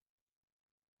regularly?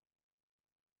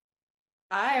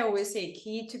 I always say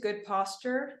key to good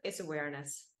posture is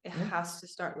awareness. It Mhm. has to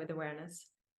start with awareness.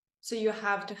 So you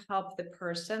have to help the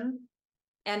person.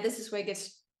 And this is where it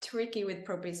gets tricky with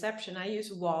proprioception. I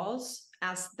use walls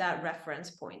as that reference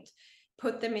point.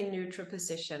 Put them in neutral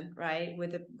position, right?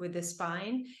 With the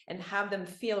spine, and have them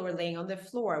feel we're laying on the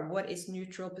floor. What is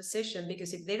neutral position?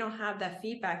 Because if they don't have that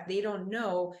feedback, they don't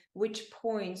know which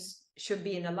points should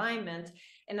be in alignment.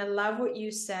 And I love what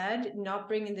you said, not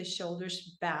bringing the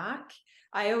shoulders back.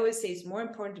 I always say it's more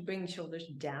important to bring the shoulders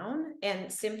down,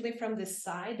 and simply from the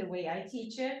side, the way I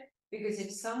teach it, because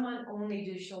if someone only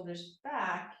do shoulders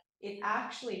back, it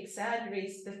actually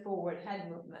exaggerates the forward head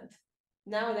movement.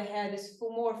 Now the head is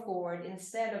more forward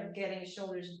instead of getting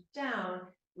shoulders down,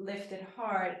 lifted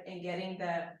hard, and getting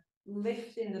the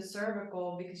lift in the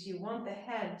cervical, because you want the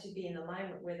head to be in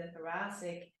alignment with the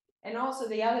thoracic. And also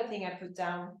the other thing I put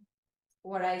down,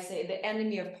 what I say, the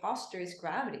enemy of posture is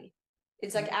gravity.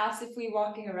 It's like as if we're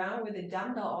walking around with a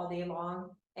dumbbell all day long,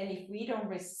 and if we don't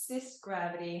resist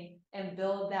gravity and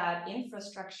build that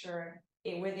infrastructure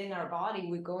within our body,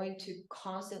 we're going to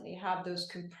constantly have those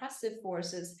compressive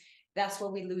forces. That's why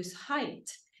we lose height.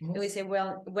 Mhm. And we say,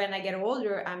 well, when I get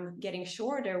older, I'm getting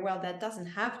shorter. Well, that doesn't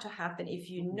have to happen if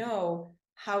you know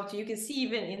how to. You can see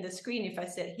even in the screen if I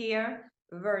sit here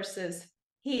versus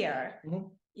here,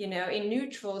 Mhm. in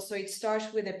neutral. So it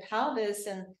starts with the pelvis,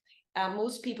 and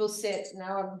most people sit,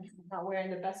 now I'm not wearing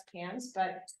the best pants,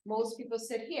 but most people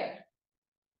sit here.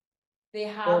 They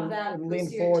have Or that lean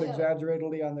posterior forward tilt,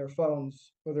 exaggeratedly on their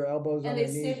phones with their elbows on and their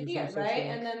they knees sit or some here, such right? thing.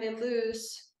 And then they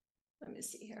lose, let me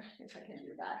see here if I can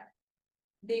do that.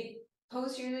 They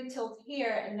posteriorly tilt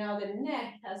here, and now the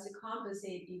neck has to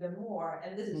compensate even more,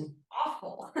 and this is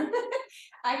awful.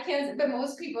 I can't, but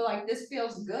most people like this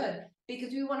feels good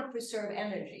because we want to preserve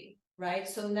energy, right?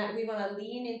 So now we want to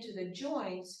lean into the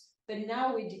joints, but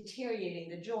now we're deteriorating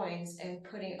the joints and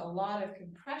putting a lot of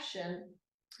compression,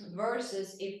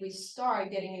 versus if we start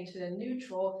getting into the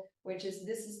neutral, which is,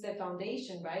 this is the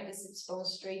foundation, right? This is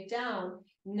bones straight down.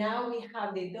 Now we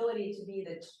have the ability to be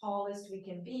the tallest we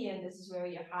can be, and this is where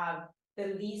you have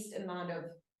the least amount of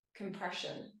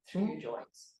compression through your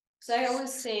joints. So I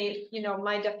always say,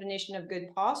 my definition of good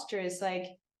posture is like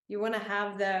you want to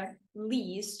have the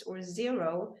least or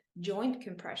zero joint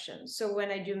compression. So when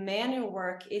I do manual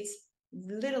work, it's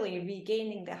literally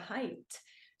regaining the height.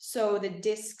 So the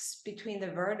discs between the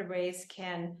vertebrae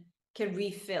can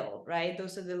refill, right?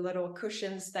 Those are the little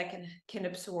cushions that can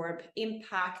absorb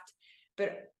impact.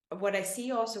 But what I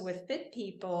see also with fit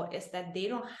people is that they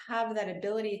don't have that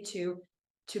ability to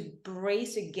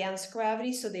brace against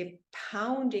gravity, so they're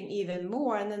pounding even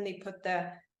more, and then they put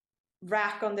the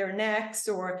rack on their necks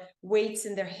or weights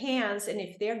in their hands, and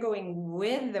if they're going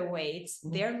with the weights,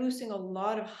 they're losing a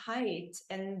lot of height,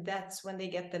 and that's when they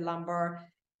get the lumbar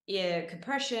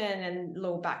compression and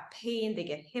low back pain. They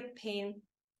get hip pain.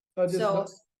 Just So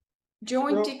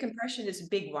joint real, decompression is a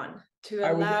big one to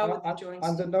I was allow the joints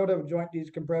on the to. note of joint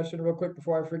decompression, real quick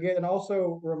before I forget, and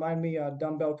also remind me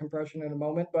dumbbell compression in a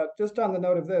moment. But just on the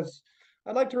note of this,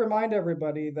 I'd like to remind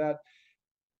everybody that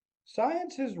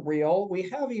science is real. We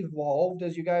have evolved,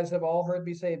 as you guys have all heard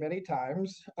me say many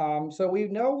times. So we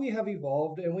know we have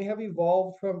evolved, and we have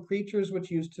evolved from creatures which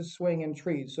used to swing in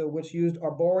trees, so which used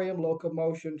arboreal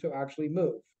locomotion to actually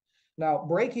move. Now,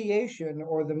 brachiation,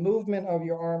 or the movement of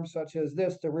your arms, such as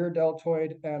this, the rear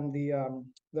deltoid and the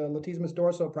latissimus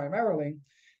dorso primarily,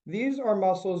 these are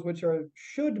muscles which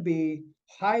should be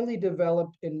highly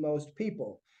developed in most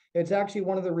people. It's actually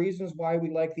one of the reasons why we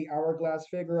like the hourglass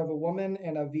figure of a woman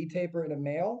and a V taper in a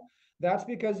male. That's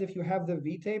because if you have the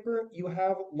V taper, you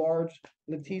have large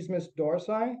latissimus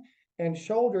dorsi and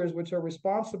shoulders, which are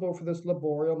responsible for this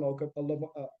arboreal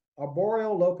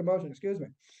locomotion, excuse me.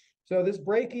 So this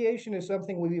brachiation is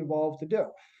something we've evolved to do.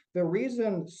 The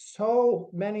reason so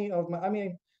many of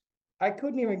I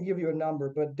couldn't even give you a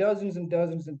number, but dozens and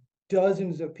dozens and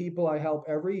dozens of people I help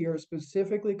every year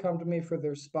specifically come to me for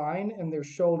their spine and their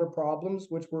shoulder problems,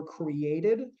 which were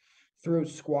created through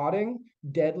squatting,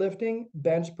 deadlifting,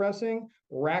 bench pressing,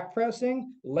 rack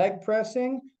pressing, leg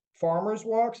pressing, farmer's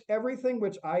walks, everything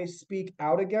which I speak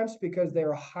out against because they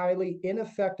are highly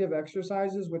ineffective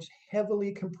exercises which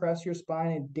heavily compress your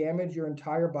spine and damage your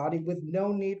entire body with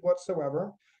no need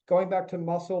whatsoever. Going back to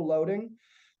muscle loading,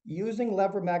 using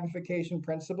lever magnification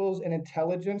principles and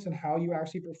intelligence and how you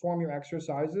actually perform your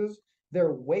exercises,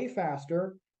 they're way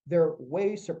faster. They're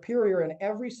way superior in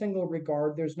every single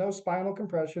regard. There's no spinal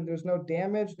compression. There's no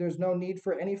damage. There's no need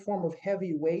for any form of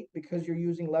heavy weight because you're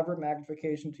using lever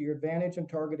magnification to your advantage and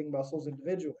targeting muscles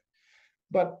individually.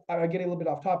 But I'm getting a little bit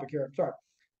off topic here. I'm sorry.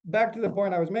 Back to the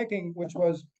point I was making, which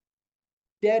was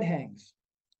dead hangs.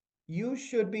 You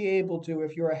should be able to,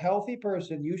 if you're a healthy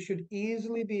person, you should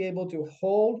easily be able to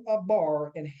hold a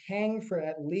bar and hang for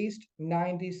at least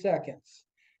 90 seconds,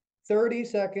 30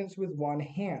 seconds with one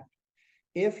hand.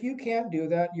 If you can't do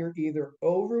that, you're either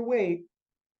overweight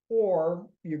or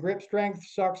your grip strength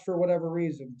sucks for whatever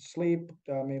reason. Sleep,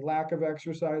 lack of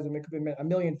exercise, it could be a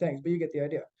million things, but you get the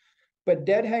idea. But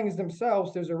dead hangs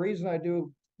themselves, there's a reason I do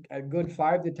a good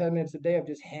 5 to 10 minutes a day of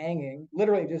just hanging,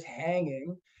 literally just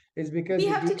hanging, is because We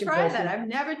you're have to try that. decompressing. I've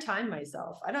never timed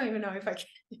myself. I don't even know if I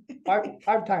can.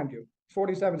 I've timed you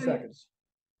 47 seconds.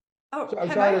 Oh, So I'm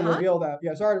have I sorry to hung? reveal that.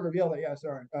 Yeah, sorry to reveal that. Yeah,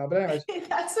 sorry. But anyways,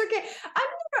 That's okay.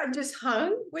 I've never just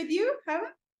hung with you, have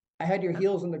I had your I?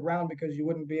 heels in the ground because you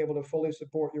wouldn't be able to fully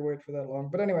support your weight for that long.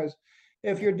 But anyways,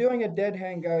 if you're doing a dead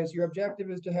hang, guys, your objective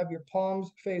is to have your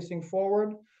palms facing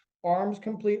forward, arms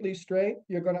completely straight.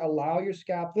 You're going to allow your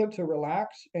scapula to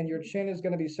relax, and your chin is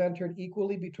going to be centered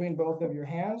equally between both of your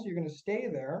hands. You're going to stay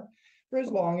there for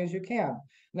as long as you can.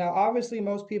 Now, obviously,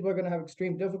 most people are going to have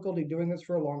extreme difficulty doing this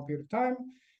for a long period of time.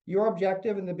 Your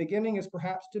objective in the beginning is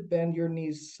perhaps to bend your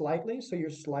knees slightly, so you're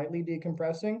slightly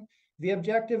decompressing. The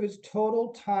objective is total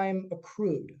time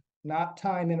accrued, not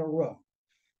time in a row.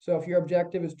 So if your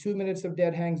objective is 2 minutes of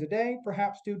dead hangs a day,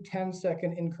 perhaps do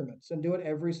 10-second increments and do it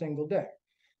every single day.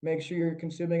 Make sure you're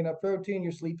consuming enough protein,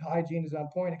 your sleep hygiene is on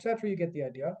point, etc. You get the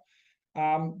idea.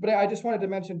 But I just wanted to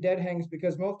mention dead hangs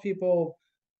because most people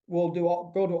will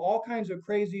go to all kinds of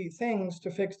crazy things to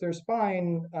fix their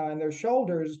spine and their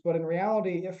shoulders. But in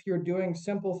reality, if you're doing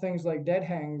simple things like dead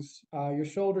hangs, your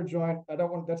shoulder joint, I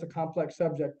don't want, that's a complex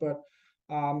subject, but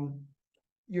um,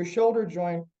 your shoulder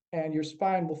joint and your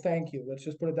spine will thank you. Let's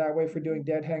just put it that way for doing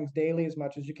dead hangs daily as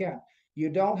much as you can. You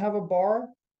don't have a bar,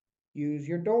 use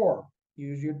your door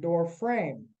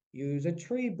frame, use a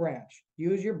tree branch,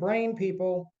 use your brain,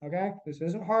 people. Okay, this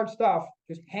isn't hard stuff.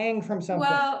 Just hang from something.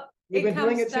 Well, We've it been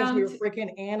doing comes it since we down were to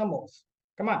freaking animals.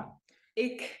 Come on.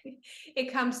 it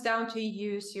it comes down to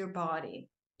use your body,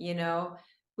 you know.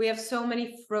 We have so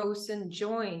many frozen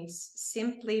joints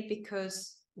simply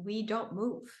because we don't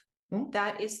move. Hmm?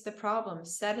 That is the problem.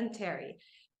 Sedentary.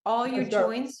 All your Guys, got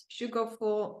joints should go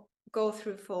full go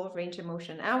through full range of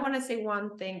motion. I want to say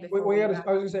one thing We, before we we had, wrap.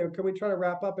 I was gonna say, can we try to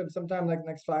wrap up in sometime like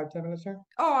next 5-10 minutes here?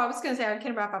 Oh, I was going to say I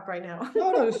can wrap up right now.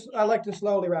 No, no, just, I like to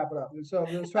slowly wrap it up. So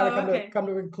let's try to Oh, okay. come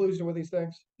to a conclusion with these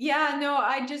things. Yeah, no,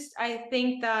 I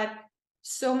think that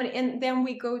so many, and then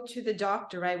we go to the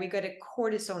doctor, right? We get a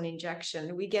cortisone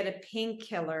injection, we get a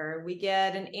painkiller, we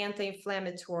get an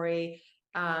anti-inflammatory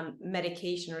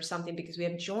medication or something because we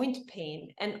have joint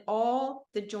pain, and all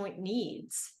the joint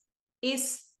needs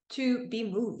is to be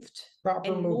moved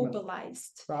Proper and movement,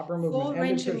 mobilized, proper movement full and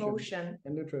range of nutrition, motion.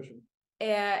 and nutrition.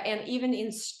 And even in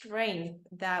strength,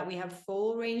 that we have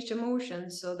full range of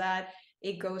motion so that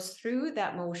it goes through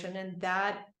that motion and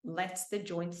that lets the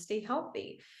joint stay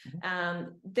healthy.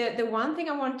 The one thing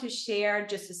I want to share,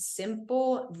 just a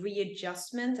simple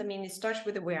readjustment. I mean, it starts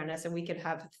with awareness, and we could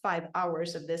have 5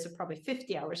 hours of this, or probably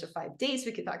 50 hours or 5 days.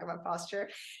 We could talk about posture.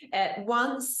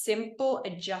 One simple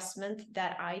adjustment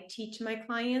that I teach my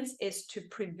clients is to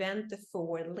prevent the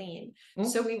forward lean.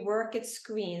 So we work at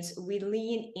screens, we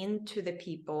lean into the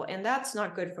people, and that's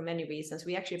not good for many reasons.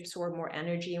 We actually absorb more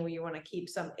energy, and we want to keep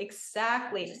some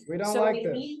exactly. We don't So like we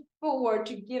this. lean forward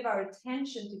to give our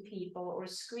attention to people or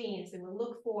screens, and we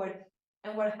look forward.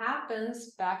 And what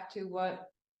happens, back to what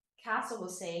Castle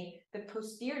was saying, the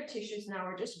posterior tissues now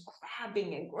are just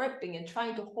grabbing and gripping and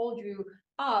trying to hold you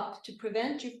up to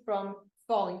prevent you from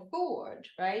falling forward,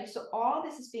 right? So all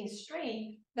this is being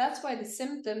strained. That's why the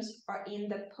symptoms are in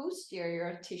the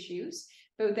posterior tissues.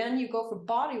 But then you go for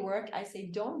body work, I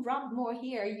say, don't rub more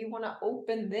here. You want to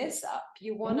open this up.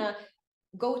 You want to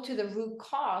go to the root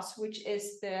cause, which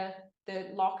is the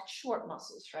locked short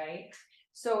muscles, right?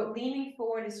 So leaning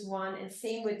forward is one, and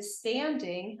same with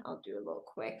standing. I'll do a little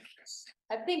quick.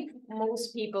 I think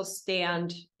most people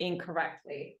stand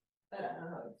incorrectly, but I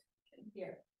don't know if you can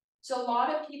hear. So a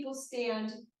lot of people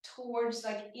stand towards,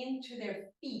 like, into their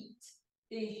feet.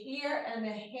 They hear and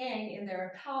they hang in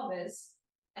their pelvis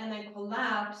and then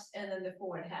collapse and then the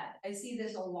forward head. I see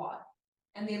this a lot,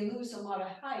 and they lose a lot of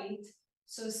height.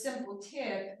 So simple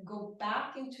tip, go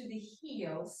back into the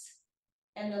heels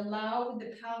and allow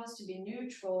the pelvis to be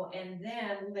neutral, and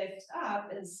then lift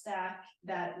up and stack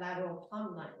that lateral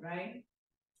plumb line, right?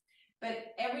 But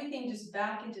everything just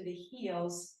back into the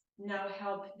heels now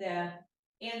help the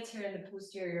anterior and the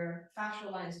posterior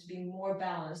fascial lines to be more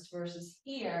balanced, versus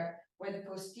here where the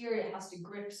posterior has to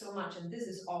grip so much, and this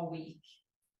is all weak,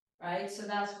 right? So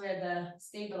that's where the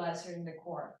stabilizer in the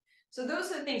core. So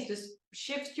those are the things. Just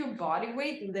shift your body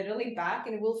weight literally back,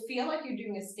 and it will feel like you're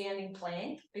doing a standing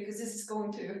plank, because this is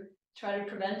going to try to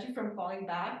prevent you from falling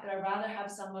back. But I'd rather have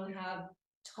someone have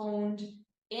toned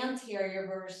anterior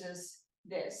versus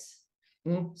this.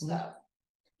 So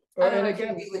I don't know if you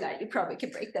agree with that. You probably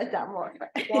could break that down more.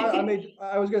 Well, I mean,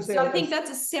 I was gonna say, so I think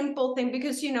that's a simple thing,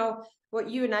 because what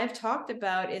you and I've talked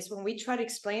about is when we try to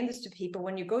explain this to people,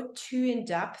 when you go too in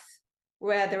depth,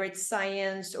 whether it's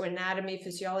science or anatomy,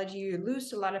 physiology, you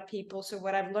lose a lot of people. So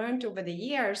what I've learned over the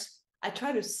years, I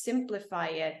try to simplify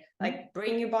it, like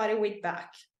bring your body weight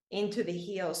back into the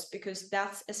heels, because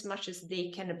that's as much as they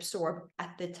can absorb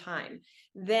at the time.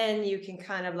 Then you can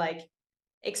kind of like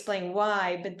explain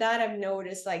why. But that I've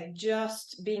noticed, like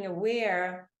just being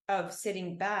aware of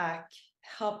sitting back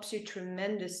helps you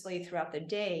tremendously throughout the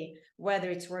day,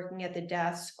 whether it's working at the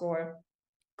desk or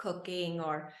cooking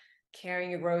or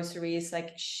carrying your groceries.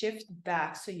 Like shift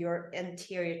back so your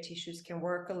anterior tissues can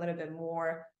work a little bit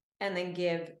more, and then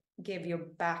give your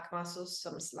back muscles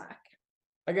some slack.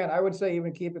 Again, I would say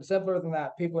even keep it simpler than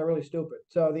that. People are really stupid.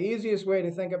 So the easiest way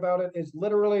to think about it is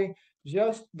literally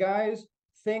just, guys,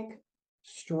 think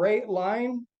straight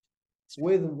line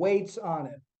with weights on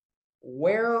it.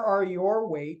 Where are your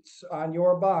weights on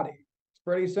your body? It's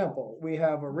pretty simple. We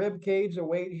have a rib cage, a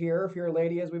weight here. If you're a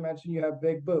lady, as we mentioned, you have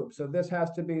big boobs. So this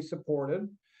has to be supported.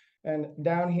 And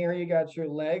down here, you got your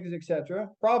legs, etc.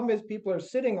 Problem is, people are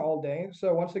sitting all day.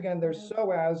 So once again, there's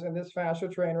psoas, and this fascia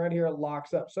train right here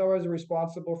locks up. Psoas are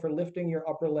responsible for lifting your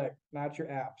upper leg, not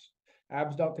your abs.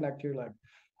 Abs don't connect to your leg.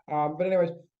 But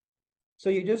anyways, so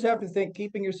you just have to think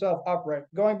keeping yourself upright.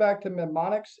 Going back to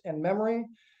mnemonics and memory,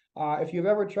 if you've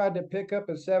ever tried to pick up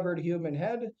a severed human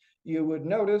head, you would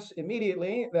notice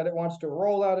immediately that it wants to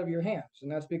roll out of your hands.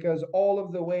 And that's because all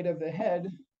of the weight of the head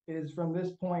is from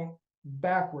this point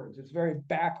backwards. It's very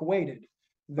back weighted.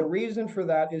 The reason for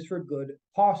that is for good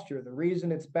posture. The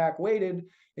reason it's back weighted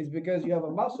is because you have a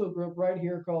muscle group right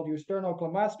here called your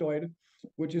sternocleidomastoid,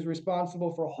 which is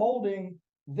responsible for holding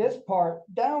this part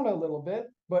down a little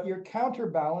bit, but you're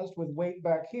counterbalanced with weight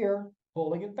back here,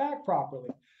 holding it back properly.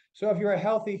 So if you're a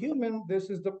healthy human, this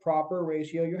is the proper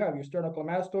ratio you have. Your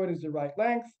sternocleidomastoid is the right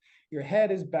length. Your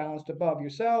head is balanced above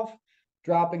yourself.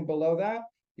 Dropping below that,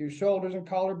 Your shoulders and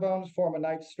collarbones form a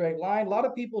nice straight line. A lot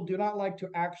of people do not like to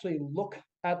actually look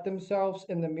at themselves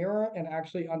in the mirror and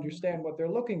actually understand what they're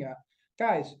looking at.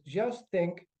 Guys, just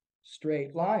think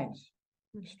straight lines.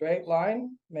 Straight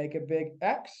line, make a big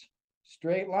X.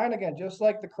 Straight line again, just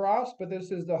like the cross, but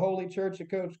this is the Holy Church at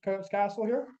Coach Castle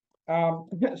here.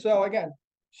 So again,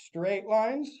 straight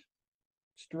lines.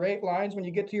 When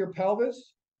you get to your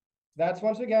pelvis, that's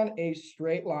once again a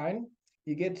straight line.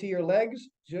 You get to your legs,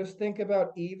 just think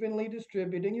about evenly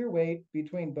distributing your weight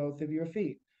between both of your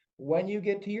feet. When you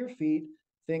get to your feet,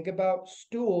 think about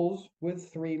stools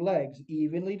with 3 legs.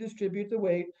 Evenly distribute the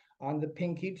weight on the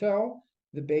pinky toe,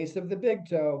 the base of the big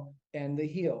toe, and the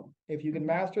heel. If you can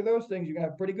master those things, you can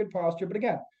have pretty good posture. But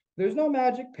again, there's no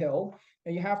magic pill,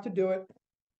 and you have to do it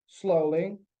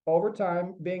slowly over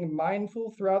time, being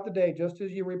mindful throughout the day, just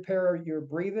as you repair your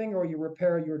breathing or you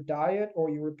repair your diet or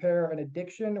you repair an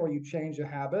addiction or you change a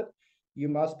habit, you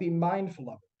must be mindful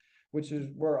of it, which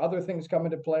is where other things come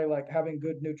into play, like having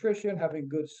good nutrition, having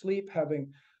good sleep,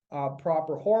 having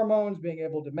proper hormones, being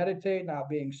able to meditate, not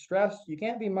being stressed. You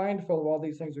can't be mindful of all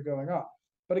these things are going on.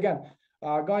 But again,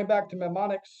 going back to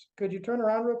mnemonics, could you turn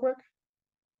around real quick?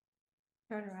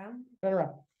 Turn around. Turn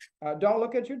around. Don't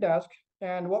look at your desk.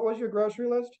 And what was your grocery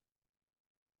list?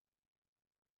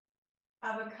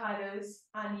 Avocados,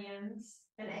 onions,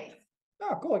 and eggs.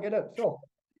 Oh, cool. I get it. Cool.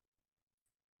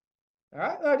 All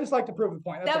right. I just like to prove the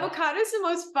point. The avocado is the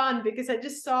most fun because I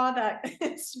just saw that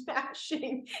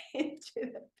smashing into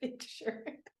the picture.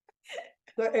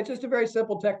 It's just a very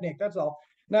simple technique. That's all.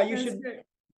 Now you should,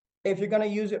 if you're going to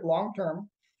use it long term,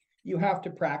 you have to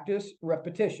practice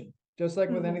repetition. Just like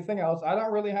with anything else, I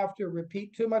don't really have to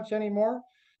repeat too much anymore,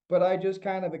 but I just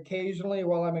kind of occasionally,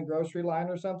 while I'm in grocery line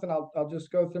or something, I'll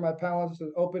just go through my pallets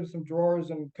and open some drawers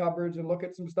and cupboards and look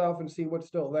at some stuff and see what's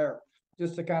still there,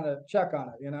 just to kind of check on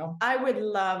it, you know? I would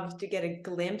love to get a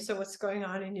glimpse of what's going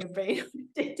on in your brain on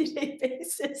a day-to-day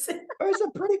basis. It's a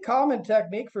pretty common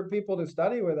technique for people to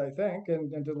study with, I think,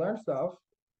 and to learn stuff.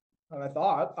 I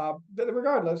thought, but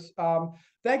regardless,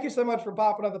 thank you so much for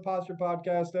popping on the Posture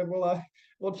Podcast, and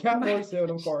we'll chat more soon,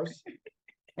 of course.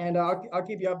 And I'll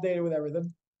keep you updated with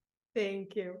everything.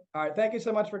 Thank you. All right, thank you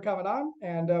so much for coming on,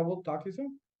 and we'll talk to you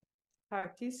soon.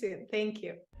 Talk to you soon. Thank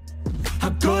you.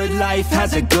 A good life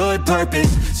has a good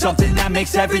purpose, something that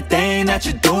makes everything that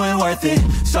you're doing worth it,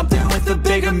 something with a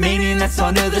bigger meaning that's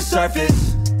under the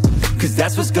surface, 'cause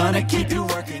that's what's gonna keep you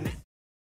working.